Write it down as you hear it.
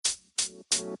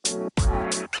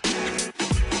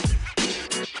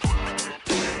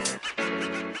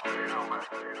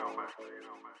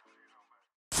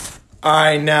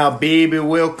Alright now, baby,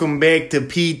 welcome back to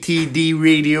PTD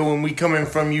Radio, and we coming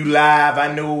from you live.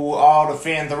 I know all the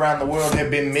fans around the world have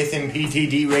been missing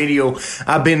PTD Radio.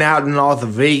 I've been out in Las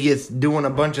Vegas doing a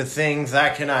bunch of things I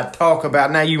cannot talk about.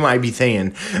 Now you might be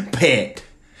saying, Pat,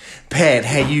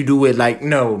 how you do it? Like,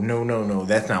 no,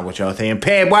 that's not what y'all saying.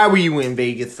 Pat, why were you in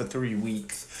Vegas for 3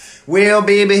 weeks? Well,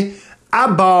 baby,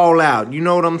 I ball out, you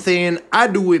know what I'm saying? I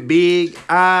do it big.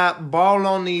 I ball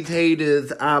on these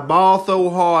haters. I ball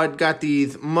so hard, got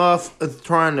these muffs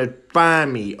trying to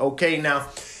find me. Okay, now,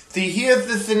 see, here's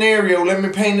the scenario. Let me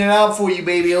paint it out for you,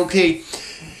 baby, okay?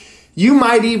 You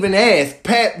might even ask,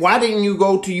 Pat, why didn't you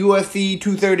go to UFC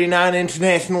 239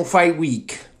 International Fight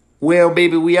Week? Well,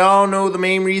 baby, we all know the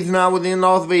main reason I was in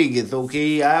Las Vegas,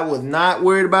 okay? I was not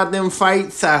worried about them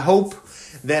fights. I hope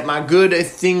that my good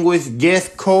distinguished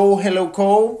guest Cole, hello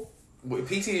Cole,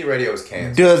 PTD Radio is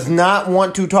canceled, does not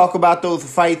want to talk about those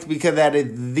fights because that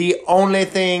is the only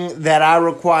thing that I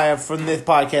require from this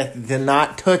podcast, to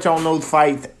not touch on those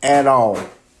fights at all.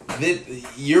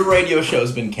 Your radio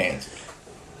show's been canceled.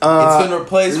 It's been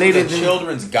replaced with a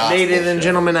children's gospel Ladies and show.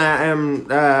 gentlemen, I am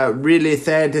really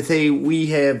sad to say we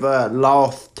have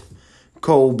lost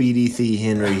Cole BDC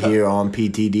Henry here on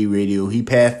PTD Radio. He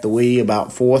passed away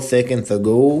about 4 seconds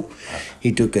ago.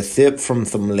 He took a sip from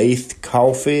some laced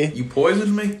coffee. You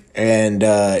poisoned me? And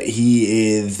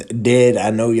he is dead. I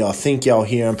know y'all think y'all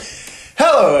hear him.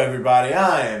 Hello, everybody.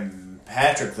 I am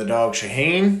Patrick the Dog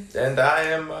Shaheen. And I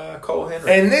am Cole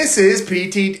Henry. And this is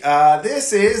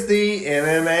this is the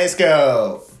MMA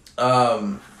Scope.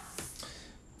 I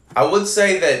would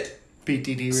say that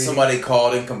PTD Radio. Somebody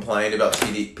called and complained about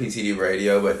PTD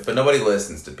Radio, but nobody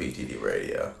listens to PTD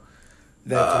Radio.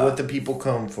 That's what the people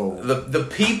come for. The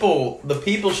people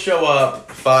show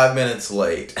up 5 minutes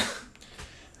late.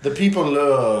 The people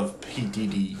love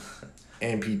PTD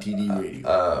and PTD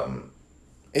Radio.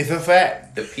 It's a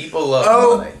fact. The people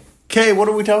love money. Okay, what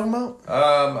are we talking about?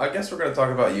 I guess we're gonna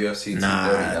talk about UFC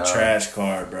 239. Nah, trash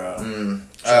card, bro.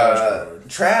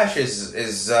 Trash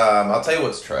is I'll tell you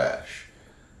what's trash.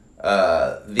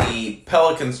 The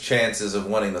Pelicans' chances of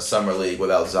winning the Summer League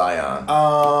without Zion.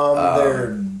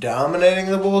 They're dominating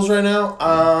the Bulls right now.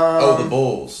 The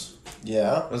Bulls.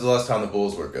 Yeah. When was the last time the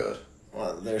Bulls were good?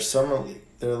 Well, they're Summer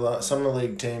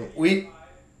League team. We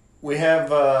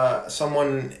have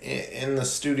someone in the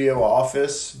studio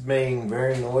office being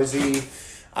very noisy.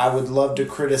 I would love to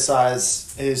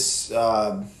criticize his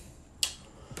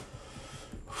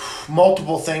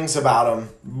multiple things about him,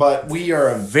 but we are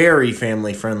a very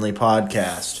family-friendly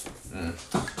podcast.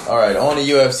 All right, on to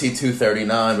UFC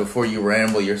 239 before you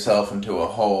ramble yourself into a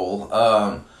hole.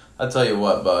 I'll tell you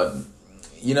what, bud.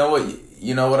 You know what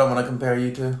I'm going to compare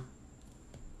you to?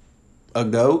 A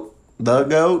goat? The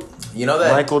GOAT? You know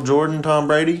that Michael Jordan, Tom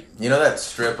Brady? You know that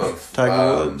strip of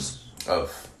Tiger Woods?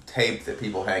 Of tape that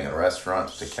people hang in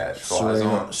restaurants to catch flies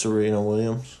on? Serena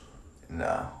Williams?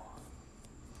 No.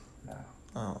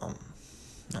 No, I'm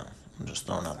just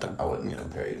throwing out the. I wouldn't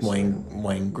compare you to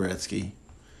Wayne Gretzky.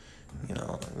 You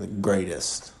know, the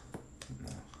greatest.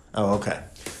 No. Oh, okay.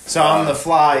 So on the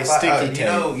fly, sticky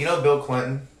tape. You know Bill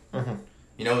Clinton? Mm-hmm.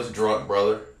 You know his drunk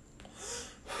brother?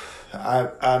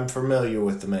 I'm familiar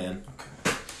with the man.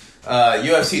 Okay.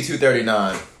 UFC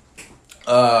 239.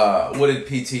 What did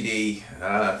PTD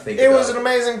think It about was an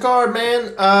amazing card,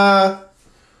 man.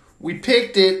 We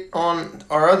picked it on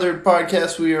our other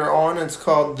podcast we are on. It's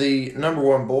called The Number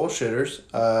One Bullshitters,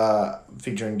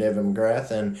 featuring Devin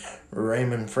McGrath and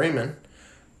Raymond Freeman.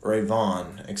 Ray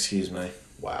Vaughn, excuse me.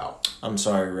 Wow. I'm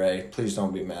sorry, Ray. Please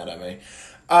don't be mad at me.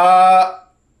 I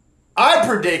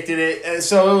predicted it,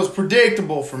 so it was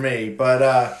predictable for me.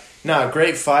 But,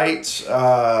 great fights.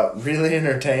 Really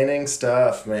entertaining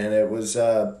stuff, man. It was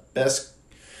best.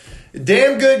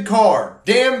 Damn good card.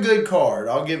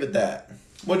 I'll give it that.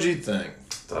 What'd you think?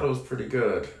 Thought it was pretty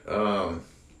good. I've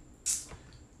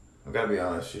got to be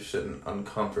honest, you're sitting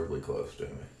uncomfortably close to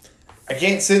me. I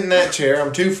can't sit in that chair.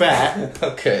 I'm too fat.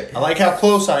 Okay. I like how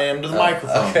close I am to the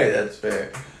microphone. Okay, that's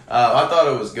fair. I thought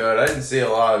it was good. I didn't see a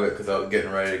lot of it because I was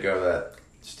getting ready to go to that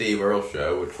Steve Earle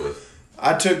show, which was...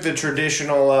 I took the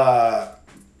traditional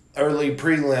early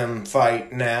prelim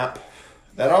fight nap.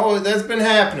 That's been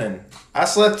happening. I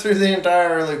slept through the entire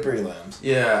early prelims.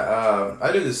 Yeah,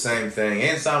 I do the same thing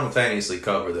and simultaneously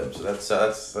cover them. So that's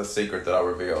a secret that I'll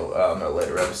reveal in a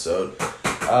later episode.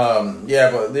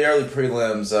 But the early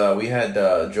prelims, we had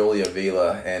Julia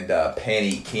Vila and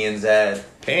Pannie Kianzad.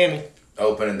 Pannie.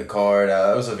 opening the card.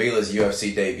 That was Avila's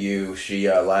UFC debut. She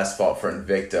last fought for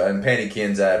Invicta, and Penny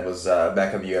Kianzad was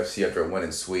back in the UFC after a win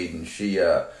in Sweden. She,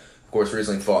 of course,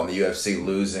 recently fought in the UFC,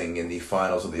 losing in the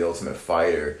finals of the Ultimate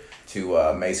Fighter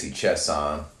to Macy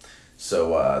Chesson.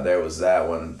 So there was that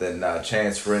one. Then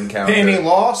Chance for encounter. Penny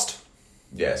lost?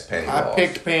 Yes, Penny lost. I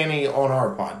picked Penny on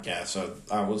our podcast, so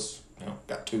I was,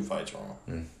 got 2 fights wrong.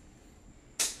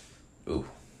 Ooh.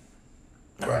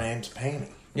 Her name's Penny.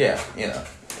 Yeah,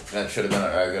 that should have been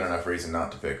a good enough reason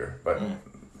not to pick her. But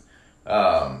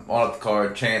on up the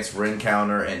card, Chance for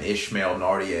encounter and Ishmael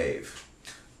Nardiev.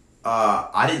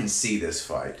 I didn't see this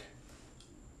fight.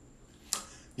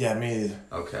 Yeah, me either.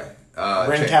 Okay.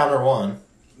 Rencounter won.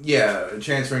 Yeah,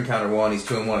 Chance for encounter won. He's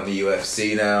 2-1 in the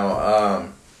UFC now.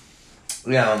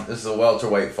 This is a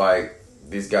welterweight fight.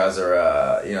 These guys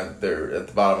are, they're at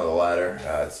the bottom of the ladder.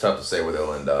 It's tough to say where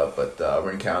they'll end up, but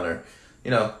Rencounter,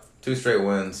 2 straight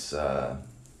wins.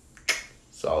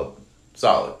 Solid.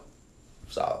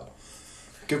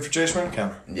 Good for Chase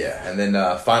Rencounter. Yeah, and then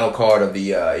final card of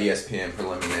the ESPN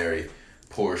preliminary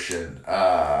portion,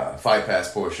 Fight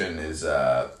Pass portion is,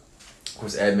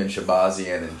 was Edmund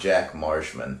Shabazian and Jack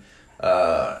Marshman.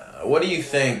 What do you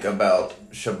think about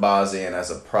Shabazian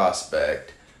as a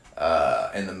prospect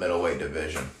in the middleweight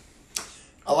division?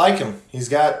 I like him. He's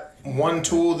got one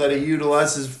tool that he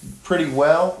utilizes pretty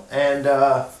well, and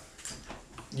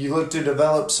you look to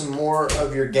develop some more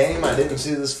of your game. I didn't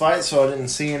see this fight, so I didn't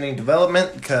see any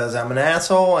development because I'm an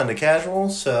asshole and a casual,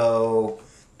 so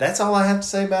that's all I have to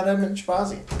say about Edmund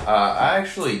Shabazian. I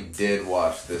actually did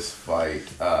watch this fight,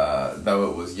 though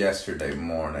it was yesterday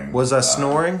morning. Was I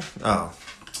snoring? No.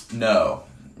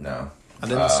 I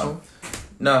didn't snore?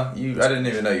 No, I didn't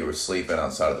even know you were sleeping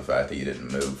outside of the fact that you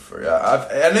didn't move.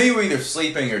 I knew you were either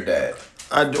sleeping or dead.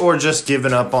 Or just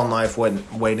giving up on life,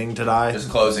 waiting to die. Just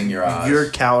closing your eyes. Your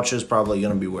couch is probably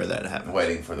going to be where that happens.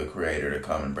 Waiting for the creator to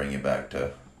come and bring you back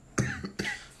to...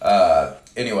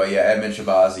 Anyway, yeah, Edmund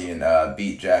Shabazian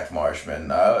beat Jack Marshman.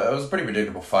 It was a pretty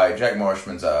predictable fight. Jack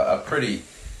Marshman's a pretty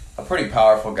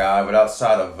powerful guy, but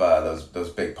outside of those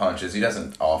big punches, he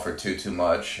doesn't offer too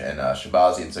much, and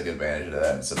Shabazian took advantage of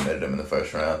that and submitted him in the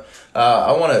first round.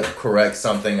 I want to correct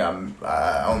something. On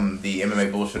the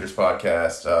MMA Bullshitters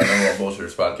podcast, MMA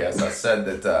Bullshitters podcast, I said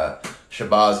that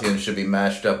Shabazian should be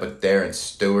matched up with Darren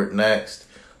Stewart next.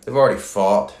 They've already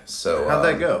fought, so... How'd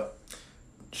that go?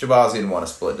 Shabazian won a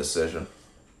split decision.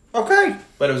 Okay.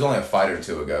 But it was only a fight or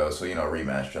 2 ago, so, a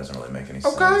rematch doesn't really make any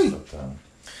sense. Okay. But,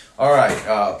 all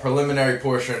right, preliminary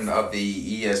portion of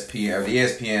the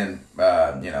ESPN,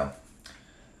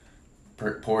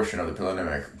 portion of the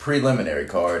preliminary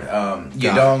card.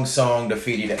 Yadong Song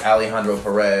defeated Alejandro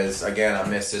Perez. Again, I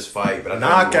missed this fight, but I know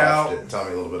you watched it. Tell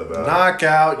me a little bit about it.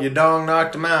 Knockout. Yadong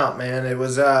knocked him out, man. It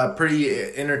was a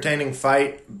pretty entertaining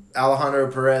fight.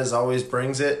 Alejandro Perez always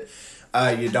brings it.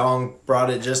 Yadong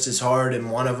brought it just as hard, and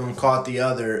one of them caught the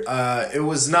other. It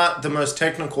was not the most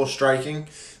technical striking.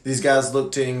 These guys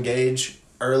looked to engage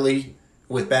early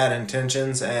with bad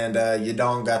intentions, and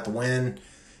Yadong got the win.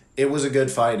 It was a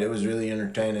good fight. It was really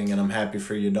entertaining, and I'm happy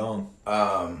for Yadong.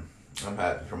 I'm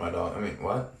happy for my dog. I mean,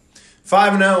 what?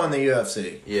 5-0 in the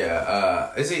UFC.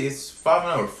 Yeah. It's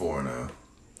 5-0 or 4-0?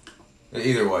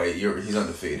 Either way, he's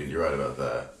undefeated. You're right about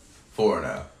that.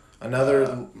 4-0. Another,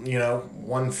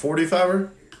 145er?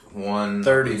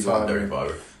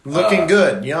 135er. Looking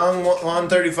good. Young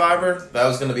 135er. That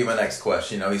was going to be my next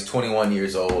question. He's 21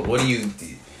 years old.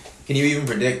 Can you even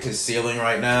predict his ceiling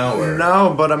right now? Or?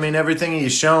 No, but everything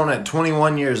he's shown at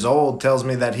 21 years old tells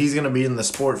me that he's going to be in the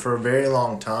sport for a very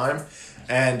long time.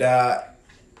 And, a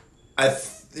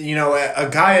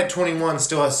guy at 21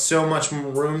 still has so much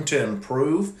room to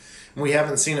improve. We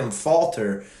haven't seen him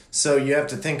falter. So you have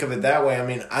to think of it that way.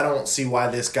 I don't see why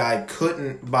this guy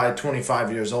couldn't, by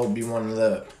 25 years old, be one of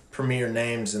the premier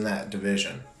names in that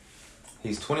division.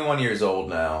 He's 21 years old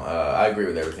now. I agree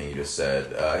with everything you just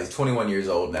said. He's 21 years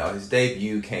old now. His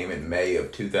debut came in May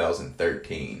of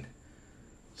 2013.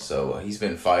 So he's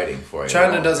been fighting for a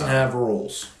China long doesn't time. have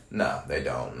rules. No, they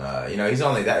don't. He's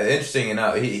only that. Interesting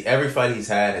enough, every fight he's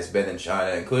had has been in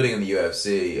China, including in the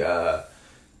UFC.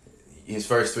 His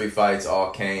first 3 fights all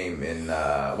came in,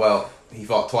 he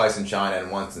fought twice in China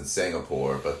and once in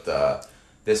Singapore, but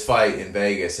this fight in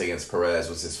Vegas against Perez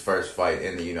was his first fight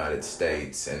in the United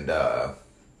States, and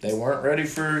they weren't ready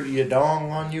for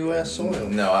Yadong on U.S. soil.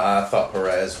 No, I thought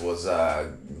Perez was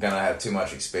going to have too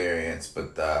much experience,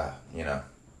 but,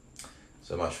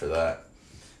 so much for that.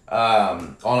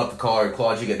 On up the card,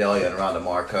 Claudia Gadelha and Ronda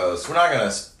Marcos. We're not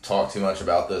going to talk too much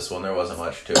about this one. There wasn't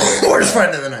much to it. Worst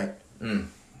fight of the night.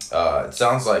 It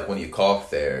sounds like when you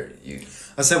coughed there, you...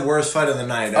 I said worst fight of the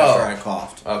night after I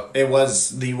coughed. It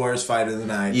was the worst fight of the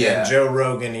night. Yeah. And Joe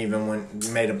Rogan even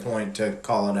made a point to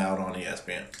call it out on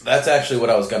ESPN. That's actually what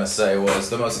I was going to say, was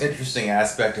the most interesting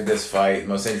aspect of this fight,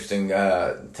 most interesting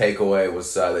takeaway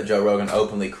was that Joe Rogan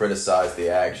openly criticized the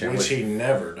action. Which he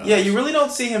never does. Yeah, you really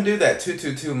don't see him do that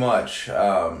too much.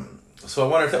 So I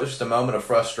wonder if that was just a moment of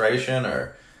frustration,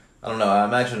 or... I don't know, I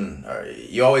imagine,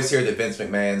 you always hear that Vince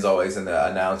McMahon's always in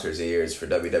the announcer's ears for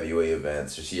WWE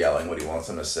events, just yelling what he wants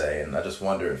them to say, and I just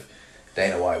wonder if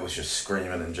Dana White was just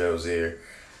screaming in Joe's ear.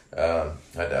 I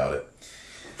doubt it.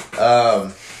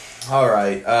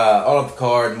 Alright, on the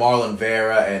card, Marlon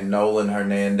Vera and Nolan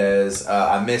Hernandez.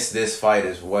 I missed this fight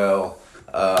as well.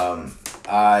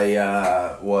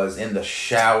 I was in the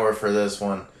shower for this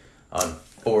one,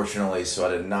 unfortunately, so I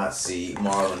did not see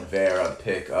Marlon Vera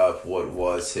pick up what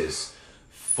was his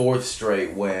 4th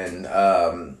straight win.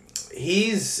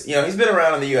 He's been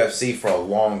around in the UFC for a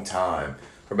long time,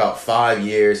 for about 5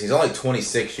 years. He's only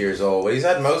 26 years old, but he's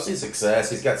had mostly success.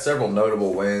 He's got several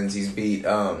notable wins. He's beat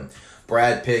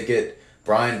Brad Pickett,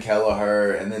 Brian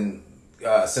Kelleher, and then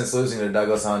since losing to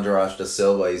Douglas Andrade da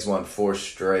Silva, he's won 4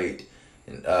 straight.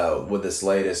 With this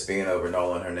latest being over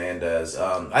Nolan Hernandez.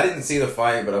 I didn't see the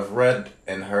fight, but I've read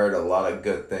and heard a lot of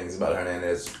good things about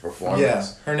Hernandez's performance. Yeah,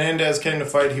 Hernandez came to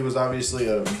fight. He was obviously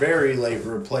a very late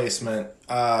replacement.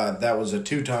 That was a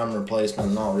 2-time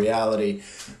replacement in all reality.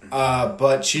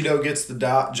 But Cheeto gets the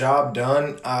job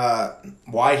done.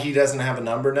 Why he doesn't have a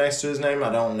number next to his name, I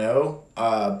don't know.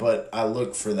 But I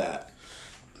look for that.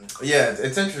 Yeah,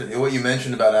 it's interesting what you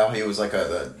mentioned about how he was like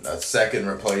a second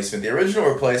replacement. The original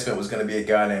replacement was going to be a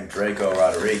guy named Draco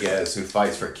Rodriguez, who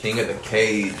fights for King of the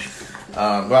Cage.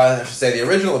 Well, I should say the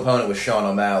original opponent was Sean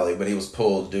O'Malley, but he was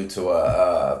pulled due to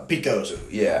a... Picos.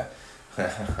 Yeah,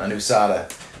 a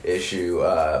USADA issue.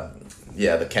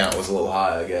 Yeah, the count was a little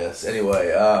high, I guess. Anyway,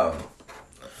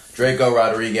 Draco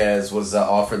Rodriguez was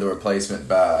offered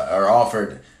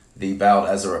the bout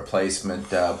as a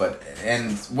replacement,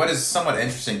 and what is somewhat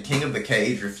interesting, King of the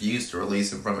Cage refused to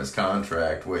release him from his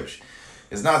contract, which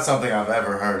is not something I've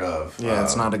ever heard of. Yeah,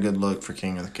 it's not a good look for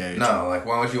King of the Cage. No, like,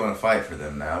 why would you want to fight for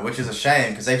them now? Which is a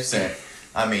shame, because they've sent,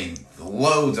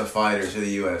 loads of fighters to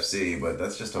the UFC, but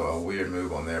that's just a weird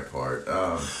move on their part.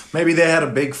 Maybe they had a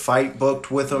big fight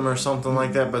booked with them or something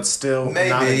like that, but still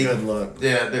not a good look.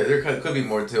 Yeah, there could be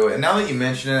more to it. And now that you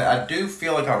mention it, I do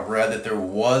feel like I read that there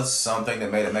was something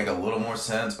that made it make a little more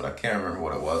sense, but I can't remember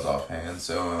what it was offhand.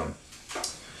 So,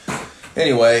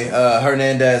 anyway,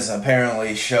 Hernandez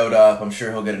apparently showed up. I'm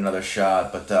sure he'll get another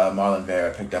shot, but Marlon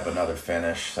Vera picked up another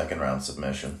finish, 2nd round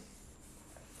submission.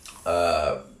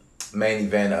 Main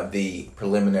event of the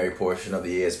preliminary portion of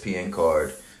the ESPN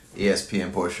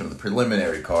portion of the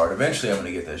preliminary card. Eventually I'm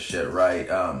going to get this shit right.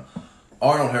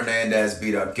 Arnold Hernandez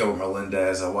beat up Gilbert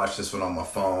Melendez. I watched this one on my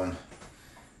phone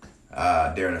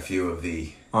during a few of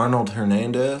the... Arnold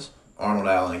Hernandez? Arnold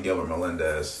Allen and Gilbert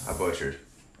Melendez. I butchered.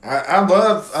 I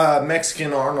love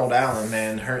Mexican Arnold Allen,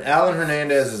 man. Allen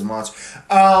Hernandez is a monster.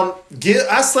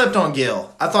 I slept on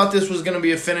Gil. I thought this was going to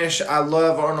be a finish. I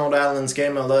love Arnold Allen's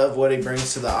game. I love what he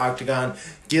brings to the octagon.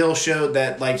 Gil showed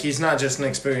that he's not just an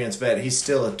experienced vet. He's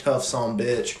still a tough son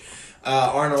bitch.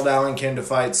 Arnold Allen came to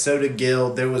fight. So did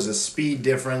Gil. There was a speed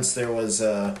difference. There was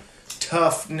a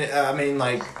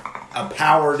a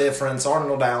power difference.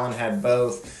 Arnold Allen had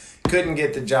both. Couldn't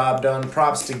get the job done.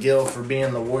 Props to Gil for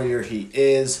being the warrior he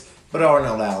is, but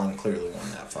Arnold Allen clearly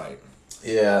won that fight.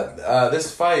 Yeah,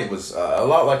 this fight was a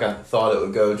lot like I thought it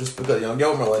would go, just because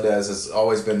Gilbert Melendez has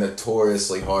always been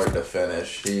notoriously hard to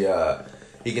finish. He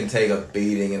can take a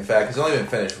beating. In fact, he's only been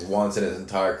finished once in his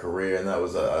entire career, and that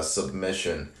was a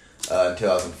submission in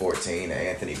 2014 to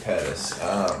Anthony Pettis.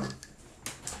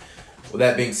 With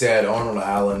that being said, Arnold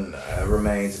Allen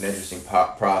remains an interesting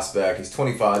prospect. He's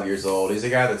 25 years old. He's a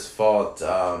guy that's fought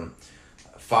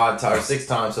 6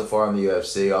 times so far in the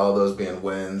UFC, all of those being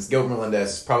wins. Gilbert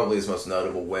Melendez is probably his most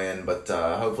notable win, but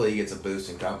hopefully he gets a boost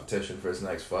in competition for his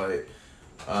next fight.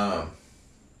 All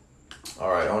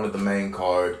right, on to the main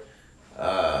card.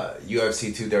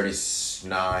 UFC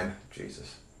 239.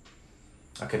 Jesus.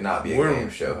 I could not be a game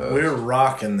show host. We're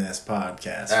rocking this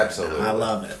podcast. Absolutely. Right, I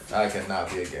love it. I could not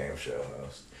be a game show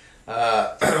host.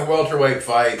 Welterweight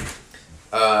fight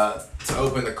to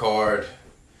open the card.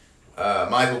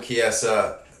 Michael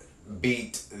Chiesa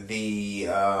beat the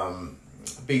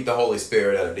Holy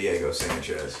Spirit out of Diego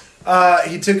Sanchez.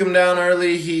 He took him down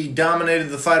early. He dominated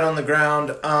the fight on the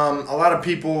ground. A lot of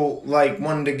people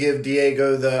wanted to give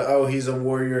Diego he's a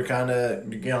warrior kind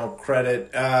of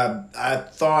credit. I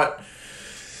thought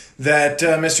that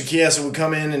Mr. Chiesa would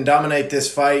come in and dominate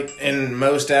this fight in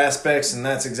most aspects, and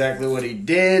that's exactly what he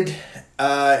did.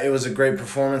 It was a great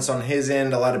performance on his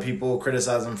end. A lot of people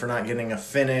criticize him for not getting a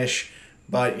finish,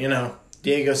 but,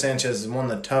 Diego Sanchez is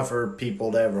one of the tougher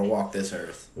people to ever walk this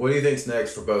earth. What do you think's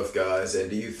next for both guys,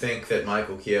 and do you think that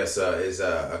Michael Chiesa is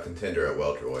a contender at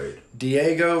welterweight?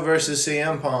 Diego versus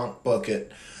CM Punk, book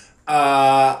it.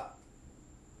 CM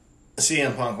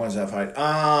Punk wins that fight.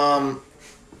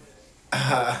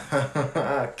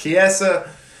 Chiesa,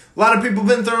 a lot of people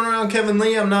have been throwing around Kevin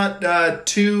Lee. I'm not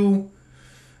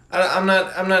I'm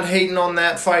not hating on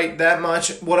that fight that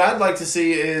much. What I'd like to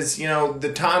see is,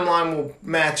 the timeline will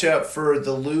match up for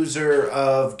the loser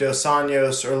of Dos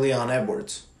Anjos or Leon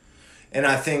Edwards. And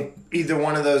I think either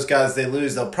one of those guys they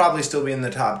lose, they'll probably still be in the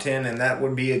top 10, and that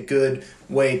would be a good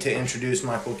way to introduce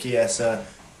Michael Chiesa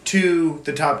to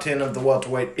the top 10 of the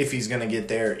welterweight if he's going to get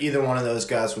there. Either one of those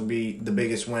guys would be the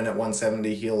biggest win at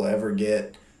 170 he'll ever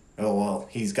get. Oh, well,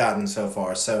 he's gotten so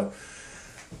far. So,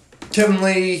 Kevin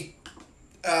Lee,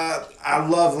 I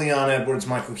love Leon Edwards,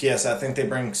 Michael Chiesa. I think they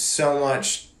bring so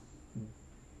much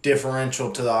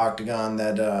differential to the octagon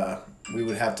that we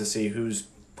would have to see who's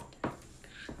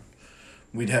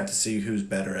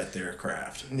better at their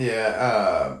craft.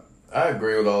 Yeah, I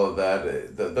agree with all of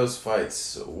that. Those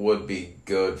fights would be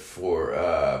good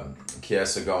for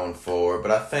Chiesa going forward.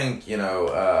 But I think,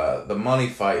 the money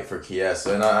fight for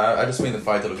Chiesa, and I just mean the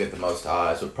fight that'll get the most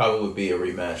eyes, would probably be a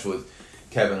rematch with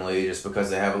Kevin Lee, just because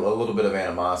they have a little bit of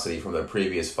animosity from their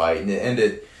previous fight. And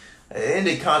it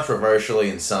ended controversially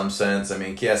in some sense. I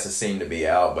mean, Chiesa seemed to be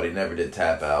out, but he never did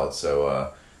tap out.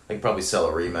 So they could probably sell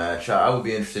a rematch. I would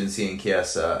be interested in seeing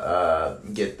Chiesa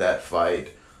get that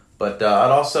fight. But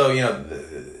I'd also,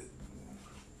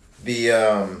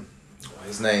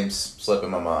 his name's slipping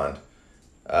my mind.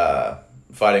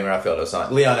 Fighting Rafael dos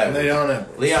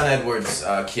Anjos. Leon Edwards,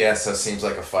 Chiesa seems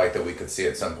like a fight that we could see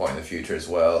at some point in the future as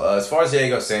well. As far as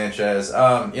Diego Sanchez,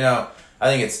 I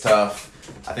think it's tough.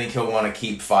 I think he'll want to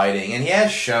keep fighting, and he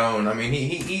has shown. I mean,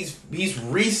 he's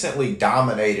recently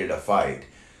dominated a fight.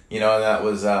 And that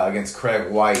was against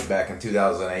Craig White back in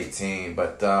 2018.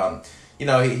 But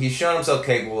he's shown himself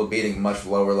capable of beating much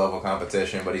lower level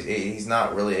competition, but he's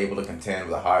not really able to contend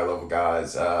with the higher level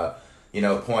guys.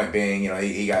 Point being,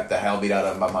 he got the hell beat out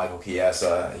of him by Michael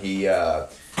Chiesa. He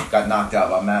got knocked out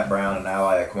by Matt Brown and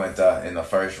Ali Aquinta in the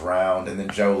first round, and then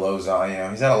Joe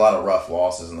Lozon. He's had a lot of rough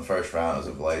losses in the first round as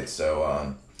of late.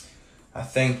 So I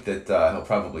think that he'll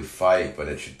probably fight, but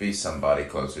it should be somebody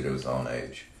closer to his own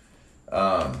age.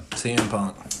 CM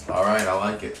Punk. All right, I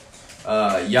like it.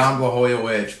 Jan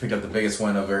Blachowicz picked up the biggest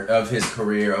win of his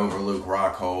career over Luke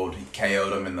Rockhold. He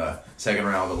KO'd him in the second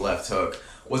round with a left hook.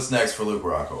 What's next for Luke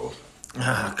Rockhold?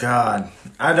 Oh, God.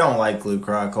 I don't like Luke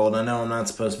Rockhold. I know I'm not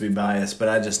supposed to be biased, but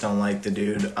I just don't like the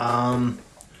dude.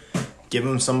 Give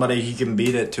him somebody he can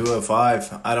beat at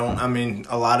 205.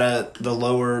 A lot of the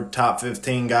lower top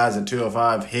 15 guys at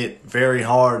 205 hit very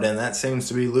hard, and that seems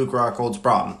to be Luke Rockhold's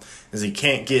problem, is he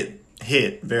can't get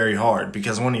hit very hard,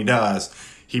 because when he does,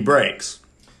 he breaks.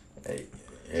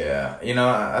 Yeah,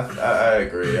 I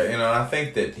agree. I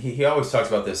think that he always talks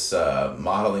about this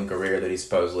modeling career that he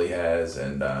supposedly has,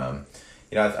 and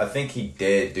I think he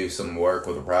did do some work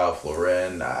with Ralph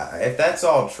Lauren. If that's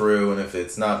all true, and if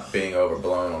it's not being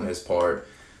overblown on his part,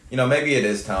 maybe it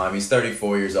is time. He's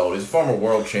 34 years old. He's a former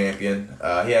world champion.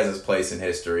 He has his place in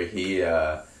history. He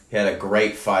had a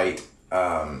great fight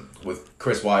with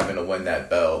Chris Weidman to win that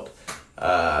belt.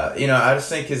 I just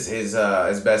think his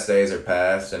best days are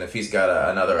past, and if he's got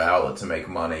another outlet to make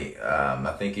money,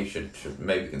 I think he should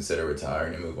maybe consider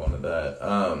retiring and move on to that.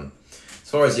 As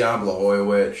far as Jan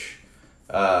Blachowicz,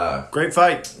 great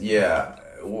fight. Yeah,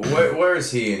 where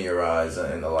is he in your eyes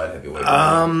in the light heavyweight?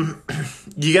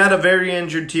 You got a very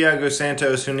injured Thiago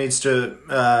Santos who needs to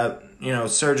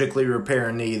surgically repair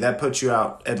a knee. That puts you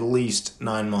out at least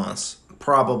 9 months,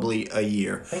 probably a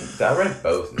year. I read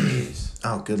both knees.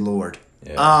 Oh, good Lord.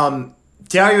 Yeah.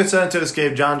 Thiago Santos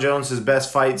gave John Jones his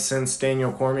best fight since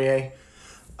Daniel Cormier.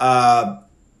 And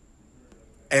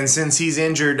since he's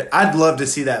injured, I'd love to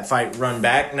see that fight run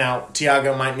back. Now,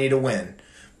 Thiago might need a win.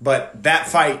 But that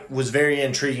fight was very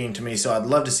intriguing to me, so I'd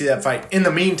love to see that fight. In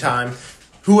the meantime,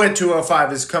 who at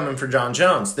 205 is coming for John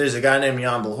Jones? There's a guy named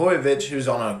Jan Blachowicz who's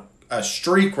on a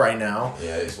streak right now.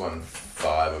 Yeah, he's won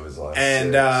 5 of his last 6.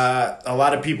 And a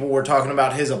lot of people were talking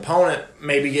about his opponent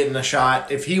maybe getting a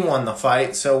shot if he won the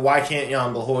fight. So why can't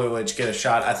Jan Blachowicz get a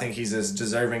shot? I think he's as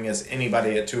deserving as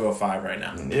anybody at 205 right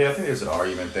now. Yeah, I think there's an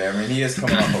argument there. I mean, he is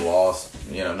coming off a loss,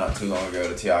 not too long ago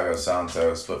to Thiago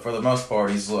Santos. But for the most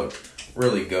part, he's looked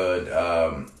really good.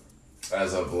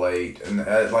 as of late. And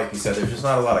like you said, there's just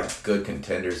not a lot of good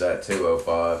contenders at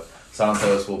 205.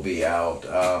 Santos will be out.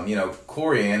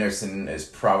 Corey Anderson is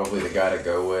probably the guy to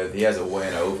go with. He has a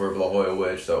win over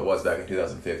Blachowicz, so it was back in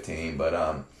 2015. But,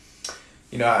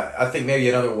 I think maybe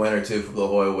another win or two for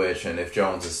Blachowicz, and if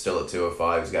Jones is still at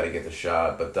 205, he's got to get the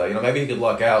shot. But, maybe he could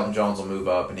luck out and Jones will move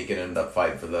up and he can end up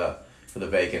fighting for the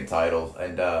vacant title.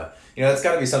 And, that's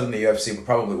got to be something the UFC would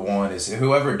probably want is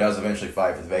whoever does eventually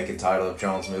fight for the vacant title, if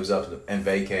Jones moves up and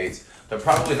vacates, they're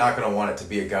probably not going to want it to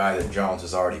be a guy that Jones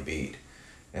has already beat.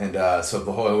 And so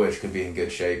Blachowicz could be in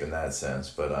good shape in that sense.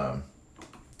 But,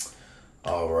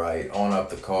 all right, on up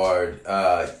the card.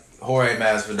 Jorge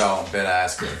Masvidal and Ben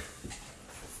Askren.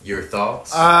 Your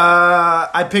thoughts?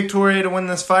 I picked Jorge to win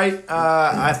this fight.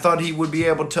 I thought he would be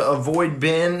able to avoid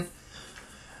Ben.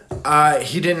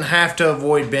 He didn't have to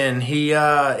avoid Ben. He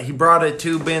brought it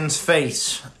to Ben's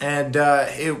face. And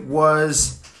it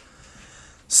was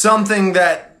something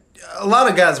that a lot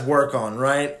of guys work on,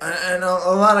 right? And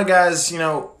a lot of guys,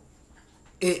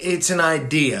 it's an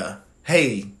idea.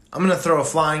 Hey, I'm going to throw a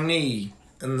flying knee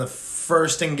in the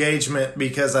first engagement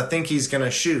because I think he's going to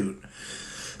shoot.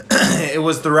 It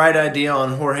was the right idea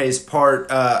on Jorge's part.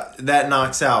 That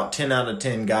knocks out 10 out of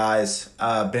 10 guys.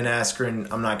 Ben Askren,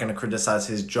 I'm not going to criticize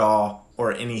his jaw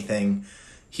or anything.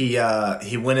 He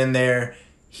went in there.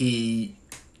 He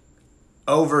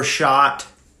overshot.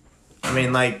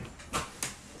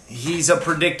 He's a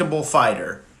predictable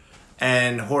fighter.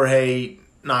 And Jorge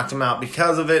knocked him out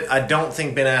because of it. I don't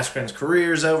think Ben Askren's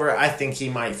career is over. I think he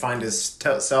might find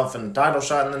himself in a title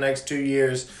shot in the next 2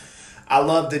 years. I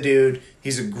love the dude.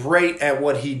 He's great at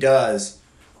what he does.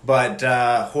 But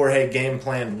Jorge game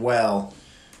planned well.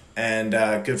 And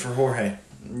good for Jorge.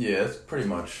 Yeah, that's pretty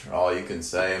much all you can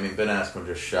say. Ben Askren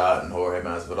just shot and Jorge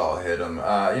Masvidal hit him.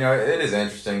 It is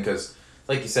interesting because,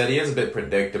 like you said, he is a bit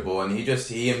predictable and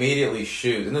he immediately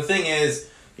shoots. And the thing is,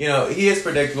 he is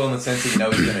predictable in the sense that he's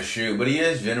going to shoot, but he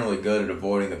is generally good at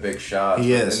avoiding the big shots.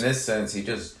 He is. In this sense,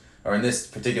 in this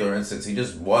particular instance, he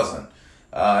just wasn't.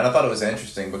 And I thought it was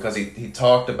interesting because he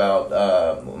talked about,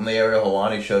 on the Ariel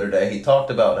Helwani show today, he talked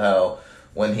about how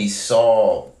when he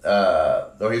saw,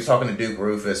 or he was talking to Duke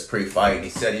Rufus pre-fight, and he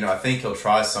said, I think he'll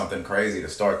try something crazy to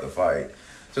start the fight.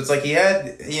 So it's like he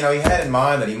had in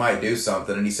mind that he might do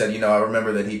something, and he said, I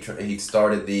remember that he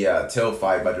started the Till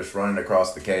fight by just running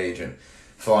across the cage and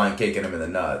flying kicking him in the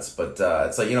nuts. But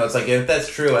it's like if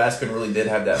that's true, Askren really did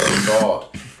have that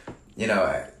thought.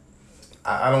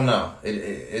 I don't know.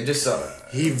 It just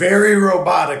he very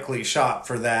robotically shot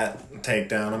for that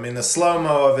takedown. The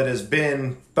slow-mo of it has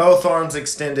been both arms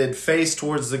extended, face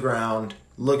towards the ground,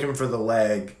 looking for the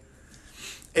leg.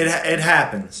 It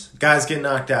happens. Guys get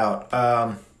knocked out.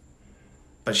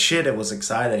 But shit, it was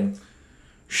exciting.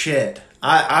 Shit.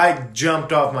 I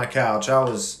jumped off my couch.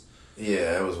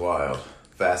 Yeah, it was wild.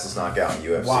 Fastest knockout in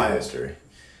UFC history.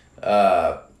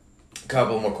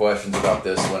 Couple more questions about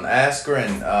this one.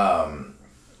 Askren,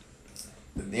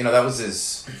 that was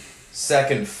his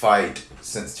second fight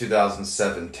since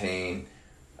 2017.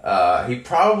 He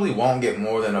probably won't get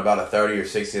more than about a 30 or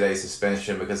 60-day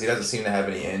suspension because he doesn't seem to have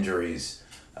any injuries.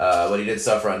 But he did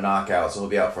suffer a knockout, so he'll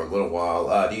be out for a little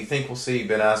while. Do you think we'll see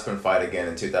Ben Askren fight again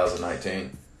in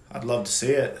 2019? I'd love to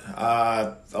see it.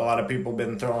 A lot of people have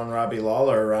been throwing Robbie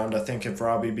Lawler around. I think if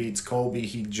Robbie beats Colby,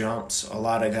 he jumps a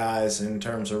lot of guys in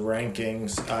terms of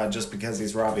rankings just because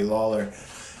he's Robbie Lawler.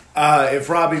 If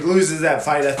Robbie loses that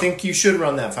fight, I think you should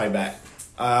run that fight back.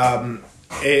 I'm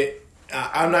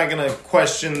not going to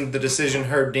question the decision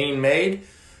Herb Dean made,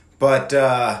 but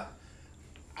I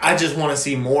just want to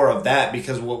see more of that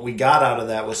because what we got out of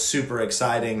that was super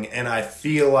exciting, and I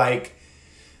feel like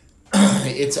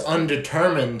it's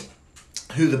undetermined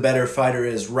who the better fighter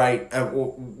is. Right?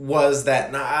 Was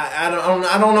that? I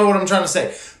don't know what I'm trying to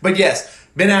say, but yes,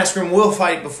 Ben Askren will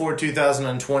fight before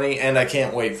 2020, and I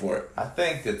can't wait for it. I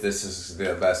think that this is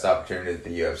the best opportunity that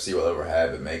the UFC will ever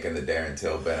have at making the Darren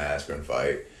Till Ben Askren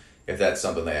fight, if that's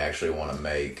something they actually want to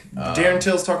make. Darren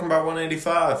Till's talking about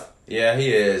 185. Yeah,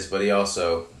 he is, but he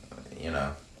also,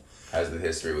 has the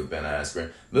history with Ben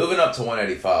Askren. Moving up to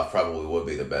 185 probably would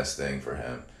be the best thing for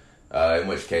him. In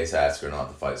which case, Askren will have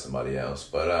to fight somebody else.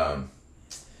 But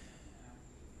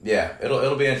yeah,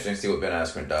 it'll be interesting to see what Ben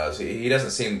Askren does. He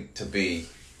doesn't seem to be,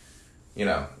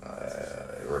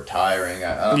 retiring.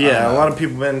 I don't know. A lot of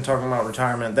people have been talking about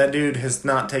retirement. That dude has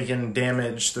not taken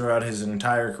damage throughout his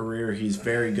entire career. He's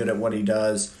very good at what he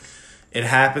does. It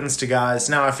happens to guys.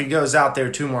 Now, if he goes out there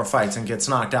 2 more fights and gets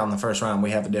knocked out in the first round,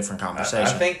 we have a different conversation.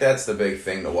 I think that's the big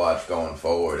thing to watch going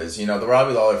forward is, the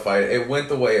Robbie Lawler fight, it went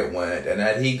the way it went. And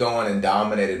had he gone and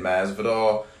dominated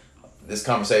Masvidal, this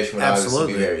conversation would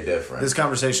obviously be very different. This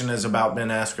conversation is about Ben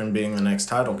Askren being the next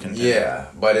title contender. Yeah,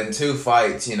 but in 2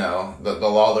 fights, the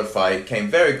Lawler fight came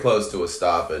very close to a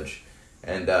stoppage.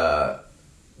 And,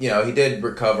 he did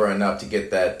recover enough to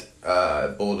get that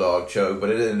bulldog choke, but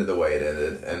it ended the way it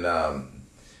ended. And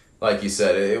like you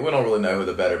said, we don't really know who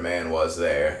the better man was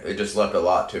there. It just left a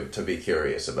lot to be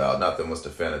curious about. Nothing was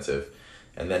definitive.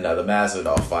 And then the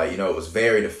Masvidal fight, it was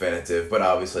very definitive, but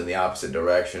obviously in the opposite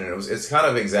direction. And it's kind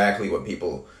of exactly what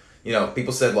people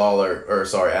said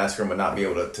Askren would not be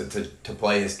able to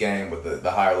play his game with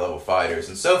the higher level fighters.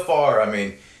 And so far,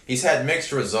 he's had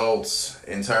mixed results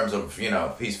in terms of,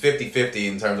 he's 50-50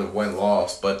 in terms of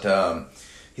win-loss, but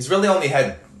he's really only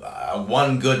had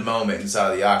one good moment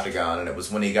inside of the octagon, and it was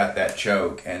when he got that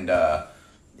choke, and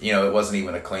it wasn't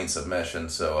even a clean submission.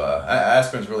 So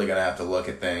Askren's really going to have to look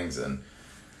at things, and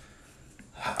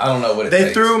I don't know what it takes.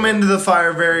 They threw him into the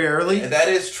fire very early. That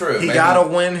is true. He got to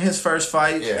win his first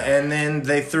fight, and then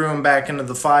they threw him back into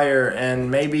the fire,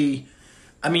 and maybe...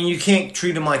 you can't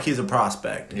treat him like he's a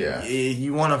prospect. Yeah.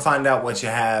 You want to find out what you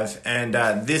have, and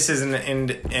this is an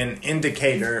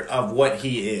indicator of what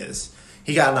he is.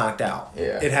 He got knocked out.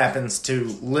 Yeah. It happens to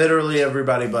literally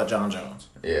everybody but John Jones.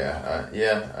 Yeah.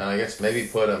 I guess maybe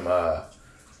put him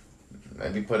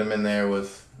in there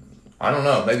with, I don't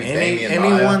know, maybe Damian Any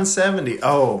Maia. 170.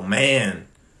 Oh, man.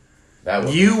 That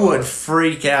would you would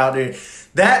freak out. Dude.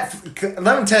 Let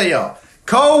me tell y'all.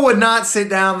 Cole would not sit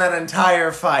down that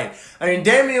entire fight.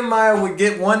 Damian Maia would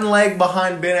get one leg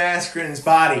behind Ben Askren's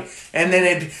body, and then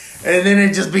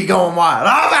it'd just be going wild.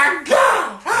 Oh my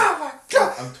god! Oh my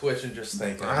god! I'm twitching just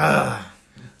thinking.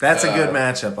 That's a good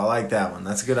matchup. I like that one.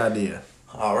 That's a good idea.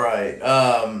 All right.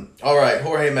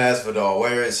 Jorge Masvidal.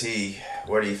 Where is he?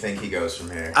 Where do you think he goes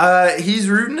from here? He's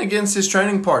rooting against his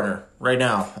training partner right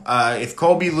now. If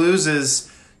Colby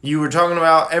loses,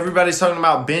 everybody's talking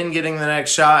about Ben getting the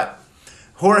next shot.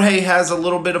 Jorge has a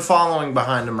little bit of following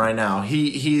behind him right now.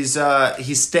 He's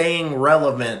staying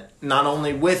relevant, not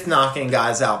only with knocking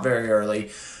guys out very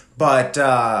early, but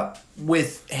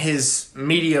with his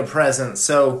media presence.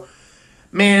 So,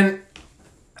 man,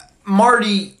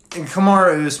 Marty and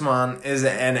Kamaru Usman is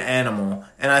an animal,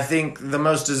 and I think the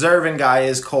most deserving guy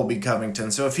is Colby Covington.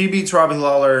 So if he beats Robbie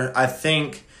Lawler, I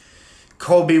think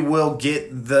Colby will get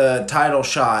the title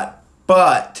shot,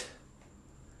 but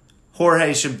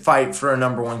Jorge should fight for a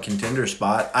number 1 contender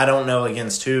spot. I don't know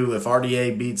against who. If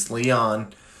RDA beats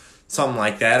Leon, something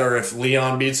like that, or if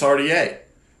Leon beats RDA.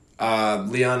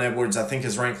 Leon Edwards, I think,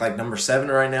 is ranked like number 7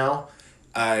 right now.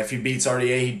 If he beats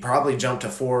RDA, he'd probably jump to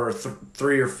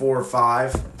 3 or 4 or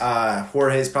 5.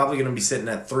 Jorge's probably going to be sitting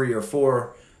at 3 or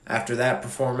 4 after that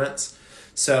performance.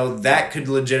 So that could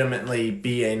legitimately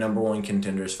be a number 1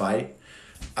 contenders fight.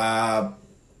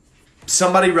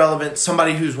 Somebody relevant,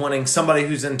 somebody who's winning, somebody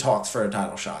who's in talks for a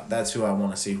title shot. That's who I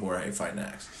want to see Jorge fight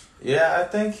next. Yeah, I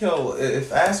think if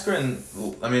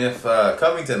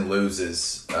Covington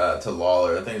loses to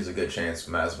Lawler, I think there's a good chance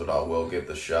Masvidal will get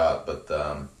the shot, but...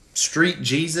 Street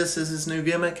Jesus is his new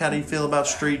gimmick. How do you feel about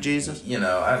Street Jesus?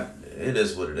 It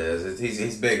is what it is.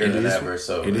 He's bigger than ever,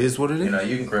 so... It is what it is.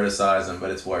 You can criticize him, but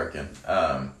it's working.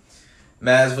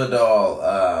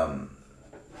 Masvidal...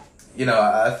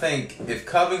 I think if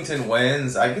Covington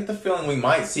wins, I get the feeling we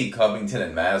might see Covington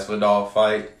and Masvidal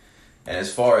fight. And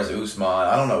as far as Usman,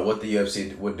 I don't know what the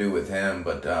UFC would do with him,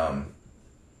 but I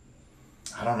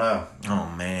don't know.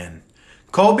 Oh, man.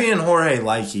 Colby and Jorge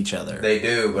like each other. They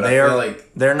do, but I feel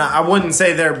like... They're not... I wouldn't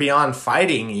say they're beyond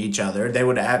fighting each other. They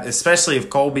would have... Especially if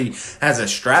Colby has a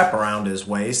strap around his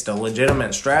waist, a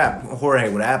legitimate strap, Jorge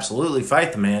would absolutely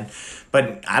fight the man.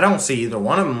 But I don't see either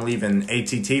one of them leaving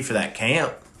ATT for that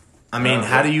camp.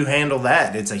 How do you handle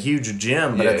that? It's a huge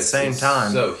gym, but at the same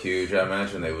time... so huge. I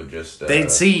imagine they would just...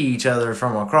 they'd see each other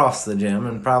from across the gym,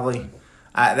 and probably...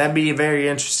 that'd be a very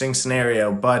interesting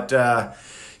scenario. But,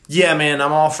 yeah, man,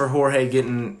 I'm all for Jorge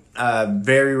getting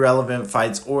very relevant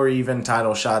fights or even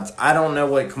title shots. I don't know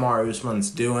what Kamaru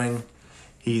Usman's doing.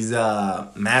 He's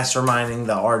masterminding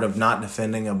the art of not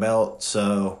defending a belt,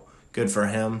 so good for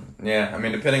him. Yeah,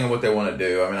 depending on what they want to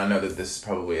do. I know that this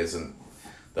probably isn't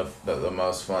the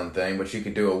most fun thing, but you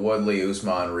could do a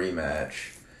Woodley-Usman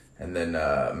rematch, and then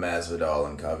Masvidal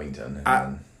and Covington.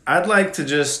 I'd like to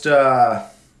just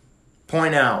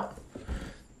point out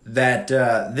that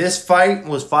this fight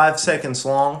was 5 seconds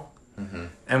long,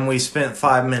 and we spent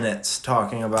 5 minutes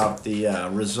talking about the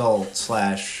result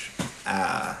 /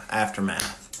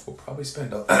 aftermath. We'll probably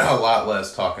spend a lot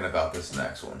less talking about this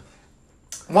next one.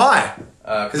 Why?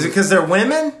 Is it because they're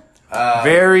women?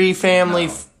 Very family...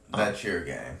 No, that's your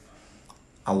game.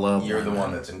 I love You're the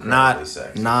one that's incredibly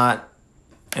sexy. Not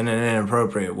in an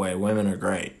inappropriate way. Women are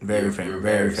great. Very family.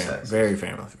 Very family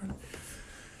friendly.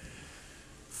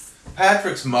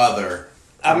 Patrick's mother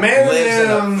Amanda lives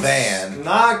in a Nunes van.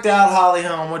 knocked out Holly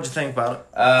Holm. What'd you think about it?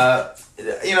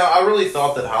 I really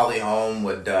thought that Holly Holm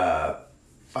would, kind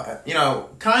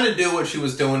of do what she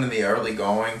was doing in the early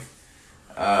going.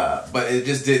 But it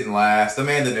just didn't last.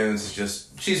 Amanda Nunes is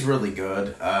she's really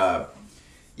good. A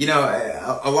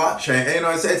lot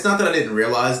changed. It's not that I didn't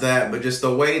realize that, but just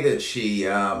the way that she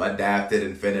adapted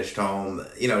and finished Holm.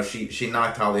 She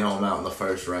knocked Holly Holm out in the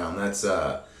first round.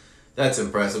 That's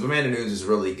impressive. Amanda Nunes is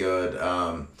really good.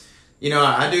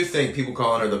 I do think people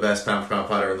calling her the best pound-for-pound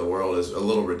fighter in the world is a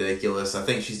little ridiculous. I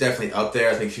think she's definitely up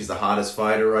there. I think she's the hottest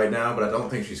fighter right now, but I don't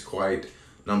think she's quite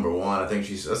number one. I think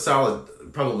she's a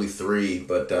solid, probably 3.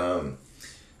 But,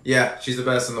 she's the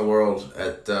best in the world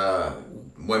at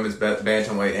women's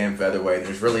bantamweight and featherweight.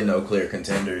 There's really no clear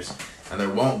contenders, and there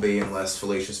won't be unless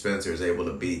Felicia Spencer is able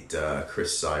to beat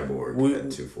Chris Cyborg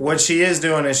at 240. What she is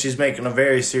doing is she's making a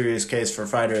very serious case for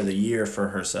Fighter of the Year for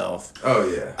herself. Oh,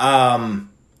 yeah.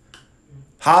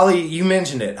 Holly, you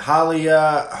mentioned it. Holly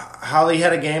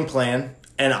had a game plan,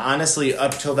 and honestly,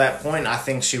 up till that point, I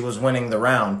think she was winning the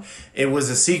round. It was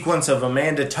a sequence of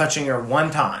Amanda touching her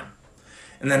one time,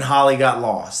 and then Holly got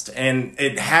lost. And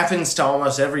it happens to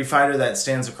almost every fighter that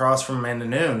stands across from Amanda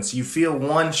Nunes. You feel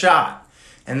one shot,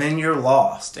 and then you're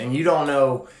lost, and you don't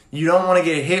know, you don't want to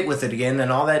get hit with it again.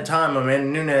 And all that time, Amanda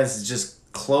Nunes is just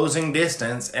closing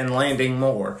distance and landing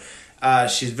more.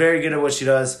 She's very good at what she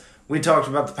does. We talked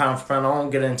about the pound for pound. I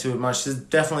won't get into it much. She's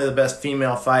definitely the best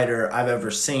female fighter I've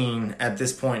ever seen at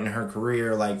this point in her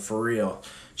career, like for real.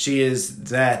 She is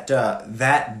that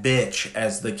bitch,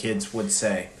 as the kids would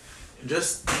say.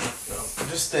 Just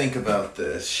think about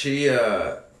this. She,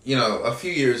 a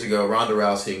few years ago, Ronda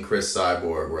Rousey and Chris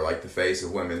Cyborg were like the face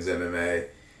of women's MMA.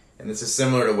 And this is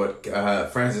similar to what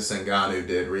Francis Ngannou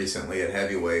did recently at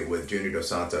heavyweight with Junior Dos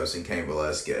Santos and Cain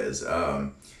Velasquez.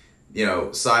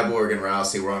 Cyborg and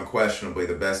Rousey were unquestionably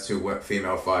the best 2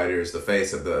 female fighters, the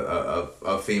face of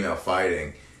of female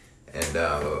fighting, and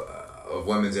of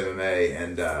women's MMA.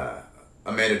 And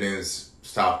Amanda Nunes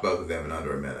stopped both of them in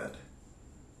under a minute,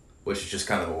 which is just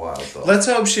kind of a wild thought. Let's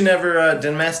hope she never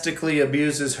domestically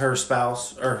abuses her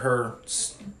spouse or her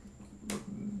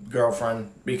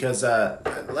girlfriend, because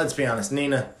let's be honest,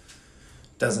 Nina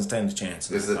doesn't stand a chance.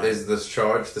 Is this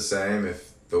charge the same if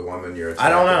the woman you're attacking I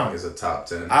don't know. is a top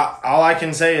 10? All I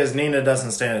can say is Nina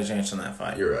doesn't stand a chance in that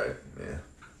fight. You're right,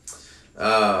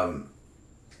 yeah.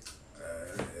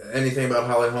 Anything about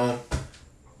Holly Holm?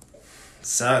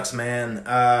 Sucks, man.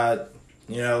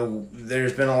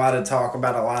 There's been a lot of talk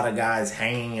about a lot of guys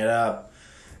hanging it up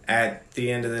at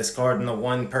the end of this card, and the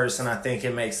one person I think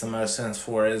it makes the most sense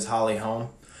for is Holly Holm.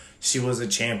 She was a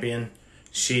champion.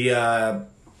 She lost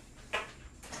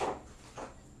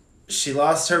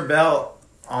her belt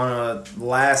on a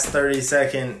last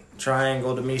 30-second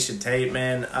triangle to Miesha Tate,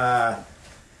 man.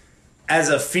 As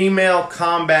a female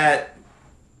combat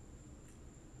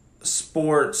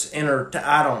sports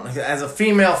as a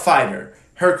female fighter,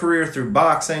 her career through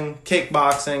boxing,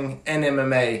 kickboxing, and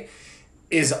MMA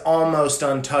is almost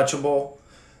untouchable.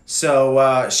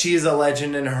 So she's a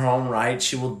legend in her own right.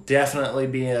 She will definitely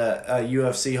be a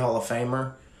UFC Hall of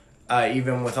Famer.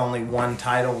 Even with only one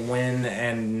title win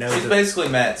and no... She's basically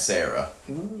Matt Serra.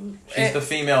 She's the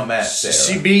female Matt Serra.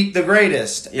 She beat the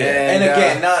greatest. Yeah, and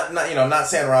again, not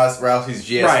saying Rousey's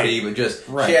GSP, right, but just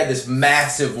she had this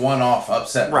massive one-off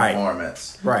upset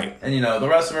performance. Right. And the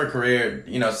rest of her career,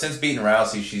 since beating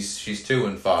Rousey, she's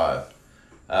 2-5.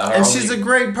 And she's a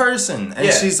great person. And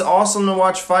she's awesome to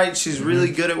watch fight. She's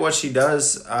really good at what she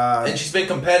does. And she's been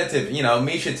competitive.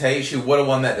 Miesha Tate, she would have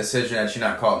won that decision had she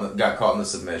not got caught in the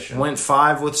submission. Went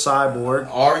 5 with Cyborg.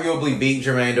 Arguably beat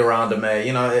Germaine Durand May.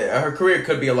 Her career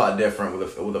could be a lot different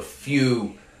with a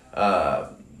few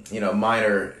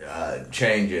minor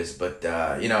changes. But,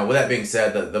 with that being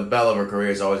said, the bell of her career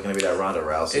is always going to be that Ronda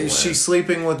Rousey win. Is she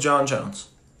sleeping with John Jones?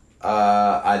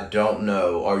 I don't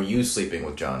know. Are you sleeping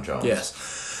with John Jones?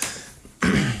 Yes.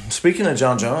 Speaking of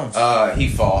John Jones, he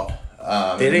fought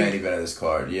Did he? in the main event of this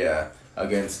card,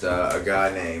 against a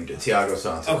guy named Thiago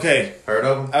Santos. Okay. Heard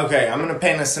of him? Okay, I'm going to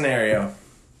paint a scenario.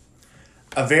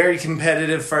 A very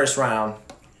competitive first round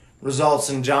results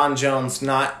in John Jones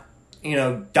not,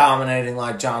 dominating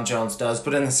like John Jones does,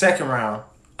 but in the second round,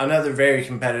 another very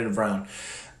competitive round,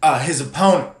 his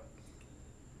opponent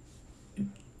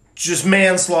just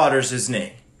manslaughters his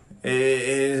knee.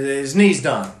 His knee's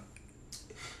done.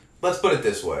 Let's put it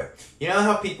this way. You know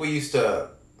how people used to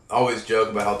always joke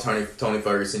about how Tony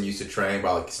Ferguson used to train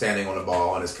by standing on a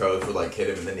ball and his coach would hit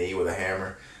him in the knee with a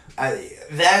hammer?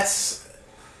 That's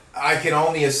I can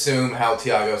only assume how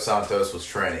Thiago Santos was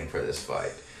training for this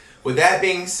fight. With that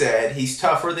being said, he's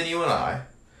tougher than you and I.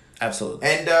 Absolutely.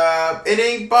 And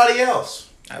anybody else.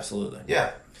 Absolutely.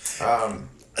 Yeah.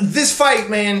 This fight,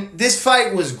 man, this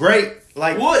fight was great.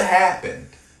 Like, what happened?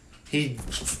 He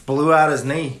blew out his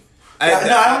knee.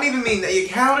 I don't even mean that.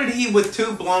 How did he, with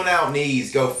 2 blown out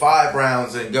knees, go 5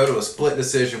 rounds and go to a split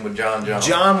decision with John Jones?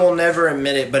 John will never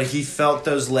admit it, but he felt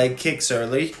those leg kicks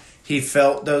early. He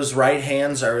felt those right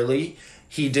hands early.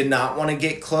 He did not want to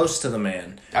get close to the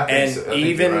man.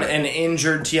 Even an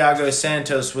injured Thiago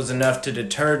Santos was enough to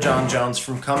deter John Jones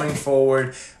from coming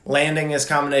forward, landing his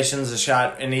combinations of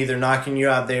shot, and either knocking you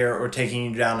out there or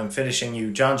taking you down and finishing you.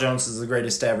 John Jones is the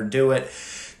greatest to ever do it.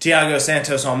 Thiago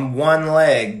Santos on one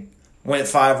leg went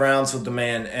 5 rounds with the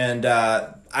man, and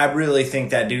I really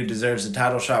think that dude deserves a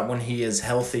title shot when he is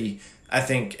healthy. I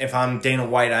think if I'm Dana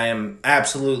White, I am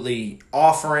absolutely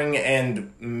offering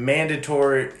and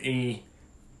mandatory,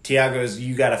 Thiago's,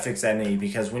 you got to fix that knee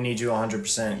because we need you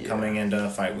 100% coming into a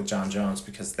fight with John Jones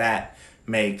because that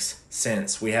makes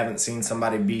sense. We haven't seen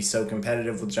somebody be so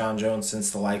competitive with John Jones since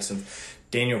the likes of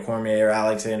Daniel Cormier or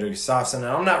Alexander Gustafsson. And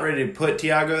I'm not ready to put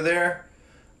Thiago there,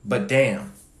 but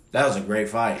damn. That was a great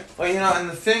fight. Well, and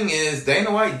the thing is, Dana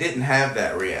White didn't have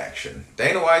that reaction.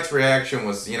 Dana White's reaction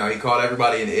was, he called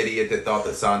everybody an idiot that thought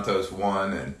that Santos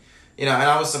won. And, and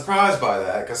I was surprised by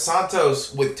that because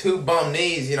Santos, with 2 bum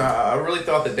knees, I really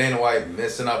thought that Dana White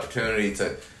missed an opportunity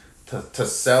to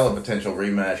sell a potential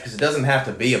rematch because it doesn't have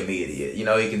to be immediate.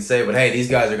 He can say, but hey, these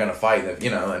guys are going to fight,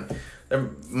 and there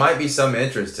might be some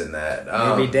interest in that.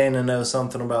 Maybe Dana knows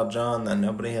something about John that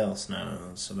nobody else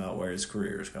knows about where his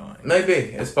career is going. Maybe.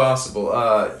 It's possible.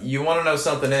 You want to know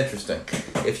something interesting?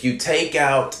 If you take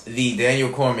out the Daniel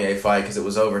Cormier fight because it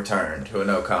was overturned to a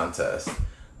no contest,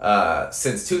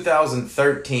 since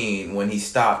 2013 when he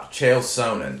stopped Chael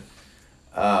Sonnen,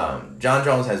 John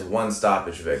Jones has 1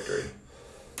 stoppage victory.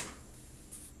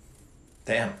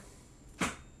 Damn.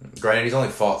 Granted, he's only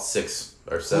fought 6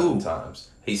 or 7 times.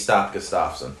 He stopped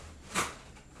Gustafsson.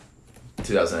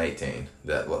 2018,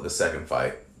 the second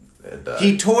fight.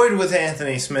 He toyed with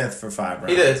Anthony Smith for 5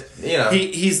 rounds. He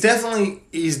did. He's definitely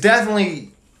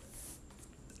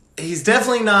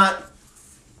not.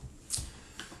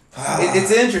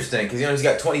 It's interesting because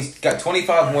he's got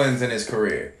 25 wins in his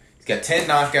career. He's got 10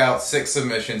 knockouts, 6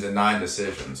 submissions, and 9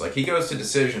 decisions. Like he goes to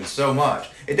decisions so much,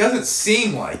 it doesn't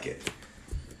seem like it.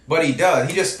 But he does.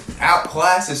 He just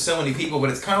outclasses so many people, but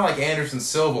it's kind of like Anderson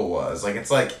Silva was. Like,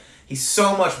 it's like he's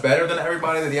so much better than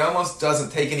everybody that he almost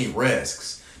doesn't take any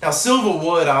risks. Now, Silva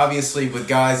would, obviously, with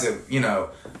guys that,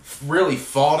 really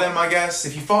fought him, I guess.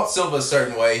 If you fought Silva a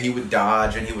certain way, he would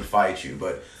dodge and he would fight you.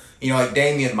 But, like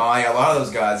Damian Maia, a lot of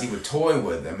those guys, he would toy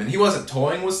with them. And he wasn't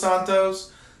toying with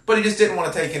Santos, but he just didn't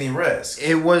want to take any risks.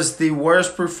 It was the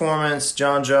worst performance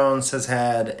John Jones has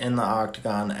had in the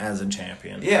octagon as a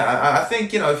champion. Yeah, I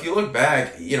think, if you look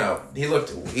back, he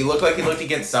looked like he looked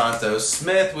against Santos.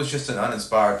 Smith was just an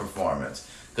uninspired performance.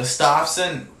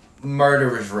 Gustafsson,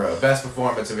 murderer's row. Best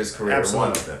performance of his career. Absolutely.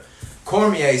 One of them.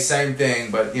 Cormier, same thing,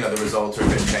 but, the results are a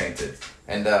bit tainted.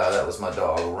 And that was my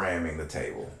dog ramming the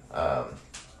table.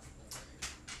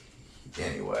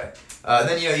 Anyway.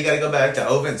 Then, you got to go back to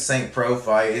Ovin St. Pro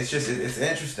fight. It's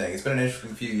interesting. It's been an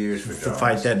interesting few years for Jones. The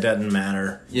fight that doesn't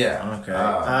matter. Yeah. Okay.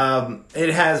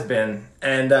 It has been.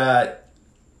 And,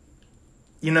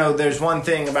 there's one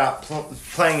thing about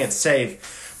playing it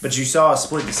safe, but you saw a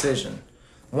split decision.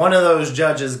 One of those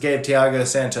judges gave Thiago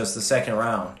Santos the second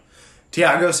round.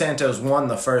 Thiago Santos won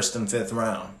the 1st and 5th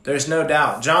round. There's no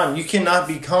doubt. John, you cannot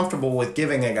be comfortable with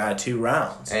giving a guy 2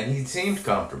 rounds. And he seemed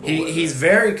comfortable with it. He's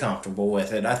very comfortable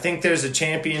with it. I think there's a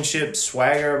championship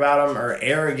swagger about him, or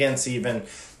arrogance even,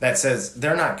 that says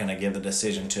they're not going to give a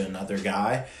decision to another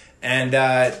guy. And,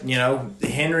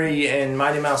 Henry and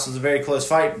Mighty Mouse was a very close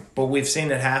fight, but we've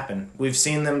seen it happen. We've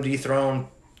seen them dethrone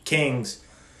kings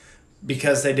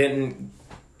because they didn't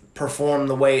perform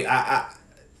the way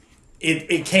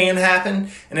It can happen,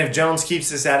 and if Jones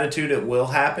keeps this attitude, it will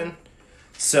happen.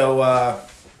 So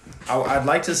I'd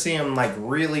like to see him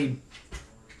really,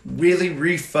 really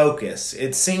refocus.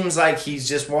 It seems like he's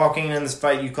just walking in this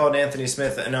fight. You called Anthony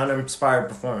Smith an uninspired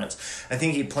performance. I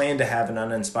think he planned to have an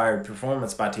uninspired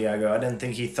performance by Thiago. I didn't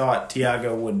think he thought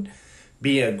Thiago would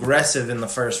be aggressive in the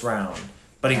 1st round,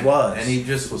 but he was. And he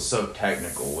just was so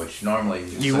technical, which normally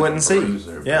you wouldn't see.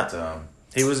 Bruiser, yeah, but,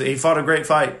 he fought a great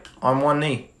fight on one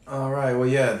knee. All right. Well,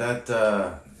 yeah,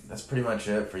 that's pretty much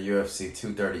it for UFC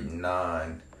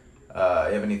 239. You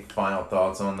have any final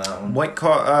thoughts on that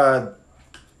one?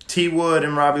 T. Wood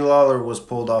and Robbie Lawler was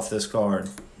pulled off this card.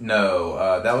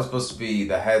 No, that was supposed to be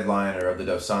the headliner of the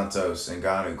Dos Santos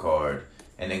Ngannou card,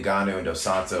 and Ngannou and Dos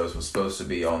Santos was supposed to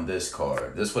be on this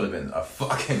card. This would have been a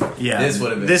fucking... Yeah, this would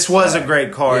have been This was a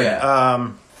great card.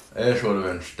 Yeah. This would have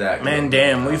been stacked. Man,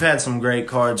 damn, we've had some great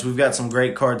cards. We've got some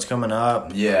great cards coming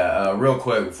up. Yeah, real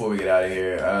quick before we get out of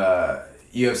here,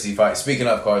 UFC fight. Speaking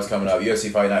of cards coming up,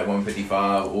 UFC Fight Night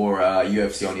 155 or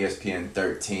UFC on ESPN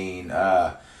 13.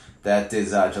 That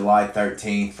is July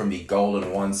 13th from the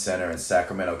Golden One Center in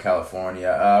Sacramento, California.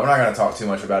 We're not gonna talk too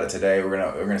much about it today. We're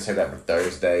gonna save that for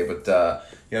Thursday. But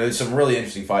there's some really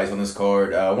interesting fights on this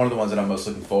card. One of the ones that I'm most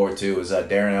looking forward to is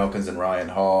Darren Elkins and Ryan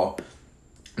Hall.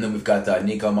 And then we've got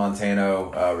Nico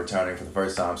Montano returning for the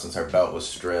first time since her belt was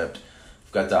stripped.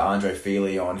 We've got Andre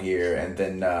Fili on here, and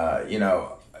then the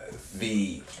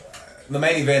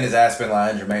main event is Aspen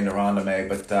Ladd and Jermaine Narondame,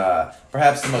 but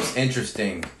perhaps the most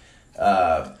interesting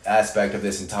aspect of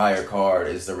this entire card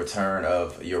is the return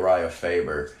of Uriah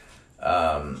Faber.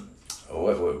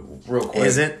 Real quick.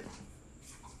 Is it?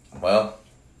 Well,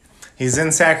 he's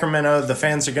in Sacramento. The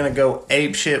fans are going to go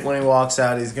ape shit when he walks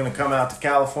out. He's going to come out to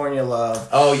California love.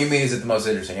 Oh, you mean is it the most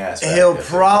interesting aspect? He'll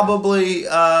probably...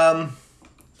 the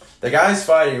guy's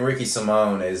fighting Ricky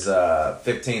Simone is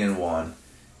 15-1.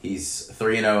 He's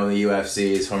 3-0 in the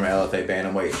UFC. He's former LFA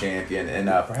bantamweight champion, and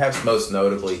perhaps most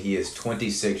notably, he is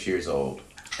 26 years old.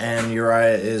 And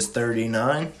Uriah is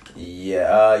 39.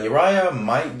 Yeah, Uriah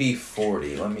might be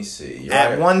 40. Let me see. Uriah,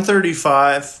 at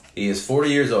 135, he is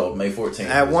 40 years old. May 14th.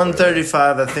 At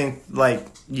 135, I think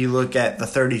you look at the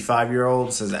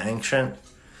 35-year-olds as ancient.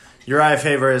 Uriah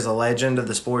Faber is a legend of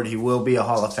the sport. He will be a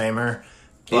Hall of Famer.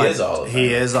 He is a Hall of Famer.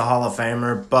 He is a Hall of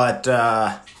Famer, but.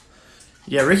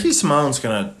 Yeah, Ricky Simone's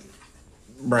going to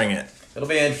bring it. It'll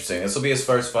be interesting. This will be his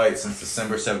first fight since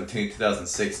December 17,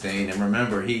 2016. And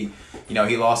remember, he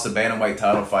lost the bantamweight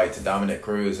title fight to Dominic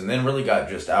Cruz and then really got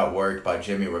just outworked by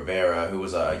Jimmy Rivera, who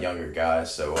was a younger guy.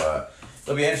 So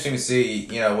it'll be interesting to see,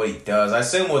 what he does. I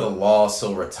assume with a loss,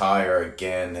 he'll retire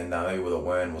again, and maybe with a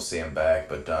win, we'll see him back.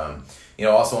 But,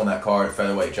 also on that card,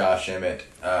 featherweight Josh Emmett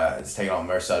is taking on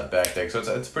Mirsad Bektik. So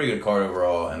it's a pretty good card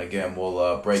overall. And again,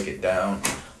 we'll break it down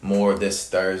more this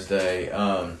Thursday.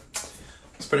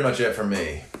 That's pretty much it for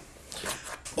me.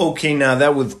 Okay, now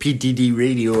that was PTD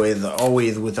Radio, as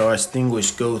always, with our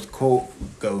distinguished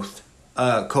co-host,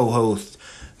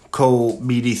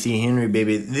 BDC Henry,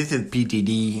 baby. This is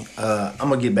PTD. I'm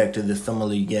going to get back to the Summer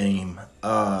League game.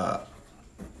 I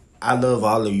love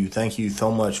all of you. Thank you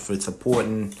so much for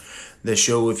supporting the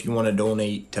show. If you want to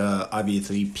donate,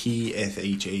 obviously,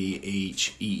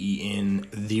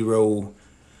 PSHAHEEN 0.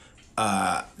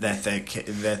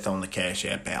 That's on the Cash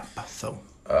App. So,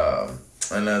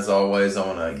 and as always, I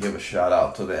want to give a shout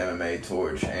out to the MMA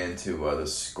Torch and to the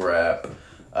Scrap.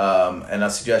 And I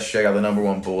suggest you check out the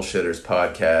 #1 Bullshitters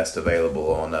podcast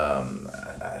available on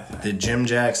the Jim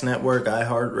Jacks Network,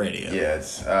 iHeartRadio. Yeah,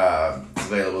 it's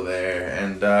available there.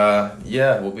 And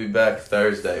we'll be back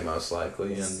Thursday most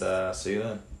likely. And see you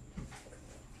then.